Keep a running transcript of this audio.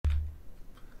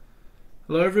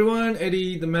Hello everyone,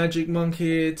 Eddie the Magic Monk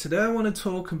here. Today I want to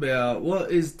talk about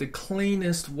what is the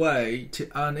cleanest way to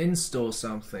uninstall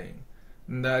something.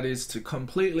 And that is to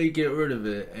completely get rid of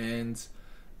it. And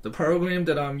the program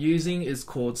that I'm using is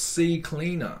called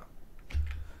CCleaner.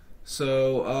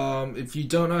 So if you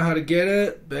don't know how to get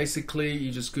it, basically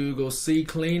you just Google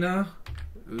CCleaner.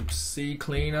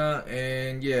 CCleaner,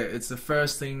 and yeah, it's the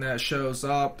first thing that shows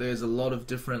up. There's a lot of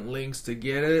different links to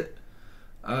get it.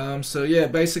 So yeah,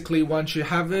 basically once you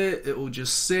have it, it will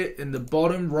just sit in the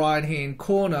bottom right hand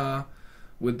corner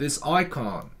with this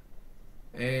icon.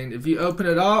 And if you open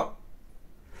it up,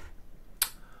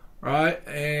 right,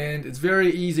 and it's very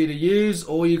easy to use.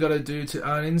 All you gotta do to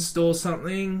uninstall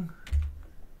something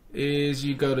is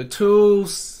you go to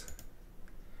Tools,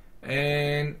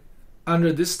 and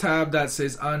under this tab that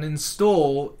says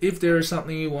uninstall, if there is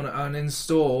something you want to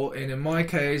uninstall, and in my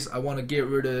case I want to get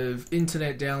rid of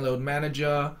Internet Download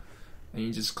Manager, and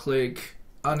you just click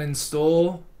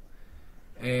uninstall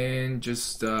and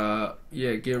just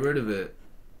yeah, get rid of it.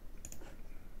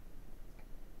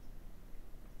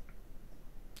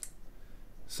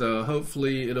 So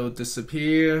hopefully it'll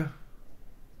disappear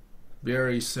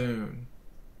very soon.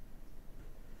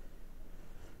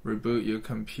 Reboot your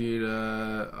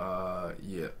computer,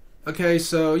 yeah. Okay,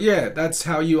 so yeah, that's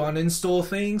how you uninstall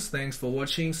things. Thanks for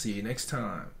watching. See you next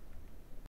time.